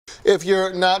If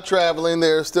you're not traveling,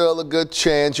 there's still a good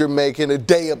chance you're making a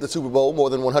day of the Super Bowl. More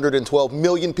than 112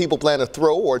 million people plan to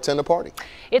throw or attend a party.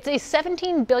 It's a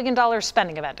 $17 billion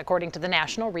spending event, according to the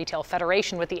National Retail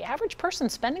Federation, with the average person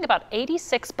spending about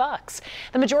 $86.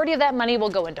 The majority of that money will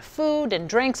go into food and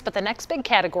drinks, but the next big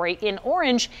category in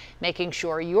orange, making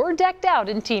sure you're decked out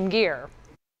in team gear.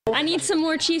 I need some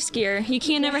more Chiefs gear. You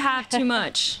can't ever have too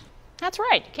much. That's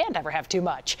right. You can't ever have too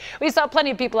much. We saw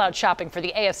plenty of people out shopping for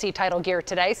the AFC title gear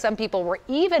today. Some people were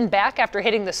even back after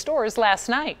hitting the stores last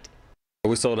night.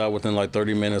 We sold out within like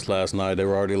 30 minutes last night. They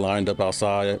were already lined up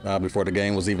outside before the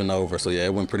game was even over. So yeah,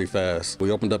 it went pretty fast.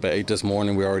 We opened up at 8 this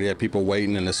morning. We already had people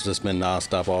waiting, and it's just been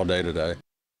nonstop all day today.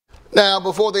 Now,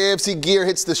 before the AFC gear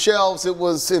hits the shelves, it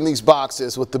was in these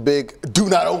boxes with the big "Do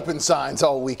Not Open" signs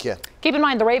all weekend. Keep in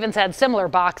mind the Ravens had similar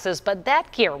boxes, but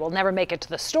that gear will never make it to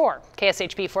the store.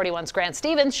 KSHB 41's Grant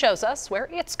Stevens shows us where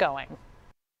it's going.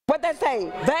 What they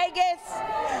say? Vegas?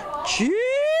 Cheese!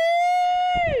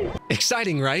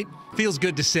 Exciting, right? Feels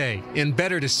good to say and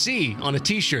better to see on a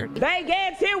t-shirt.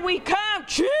 Vegas, here we come!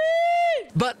 Cheese!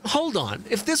 But hold on,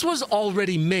 if this was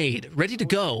already made, ready to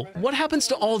go, what happens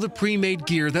to all the pre-made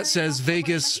gear that says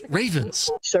Vegas Ravens?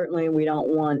 Certainly, we don't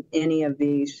want any of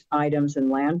these items in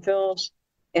landfills.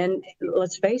 And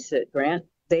let's face it, Grant,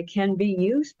 they can be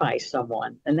used by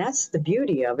someone. And that's the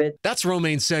beauty of it. That's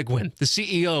Romaine Seguin, the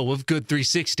CEO of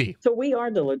Good360. So we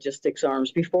are the logistics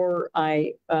arms. Before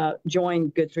I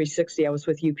joined Good360, I was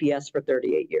with UPS for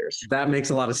 38 years. That makes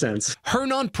a lot of sense. Her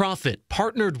nonprofit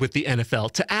partnered with the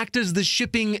NFL to act as the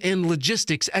shipping and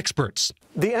logistics experts.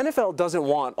 The NFL doesn't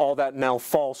want all that now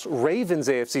false Ravens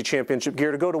AFC Championship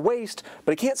gear to go to waste,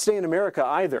 but it can't stay in America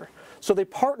either. So they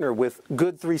partner with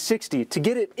Good360 to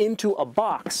get it into a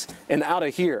box and out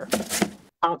of here.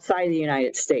 Outside the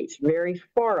United States, very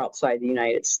far outside the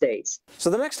United States. So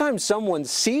the next time someone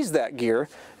sees that gear,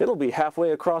 it'll be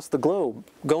halfway across the globe,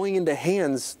 going into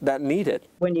hands that need it.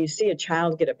 When you see a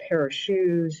child get a pair of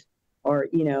shoes or,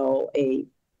 you know, a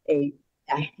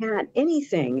hat,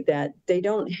 anything that they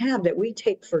don't have that we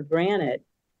take for granted,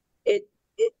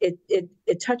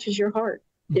 it touches your heart.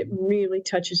 It really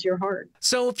touches your heart.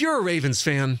 So if you're a Ravens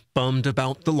fan, bummed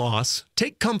about the loss,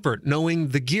 take comfort knowing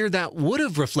the gear that would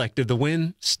have reflected the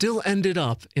win still ended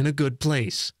up in a good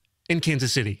place. In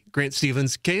Kansas City, Grant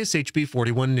Stevens, KSHB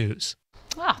 41 News.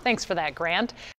 Thanks for that, Grant.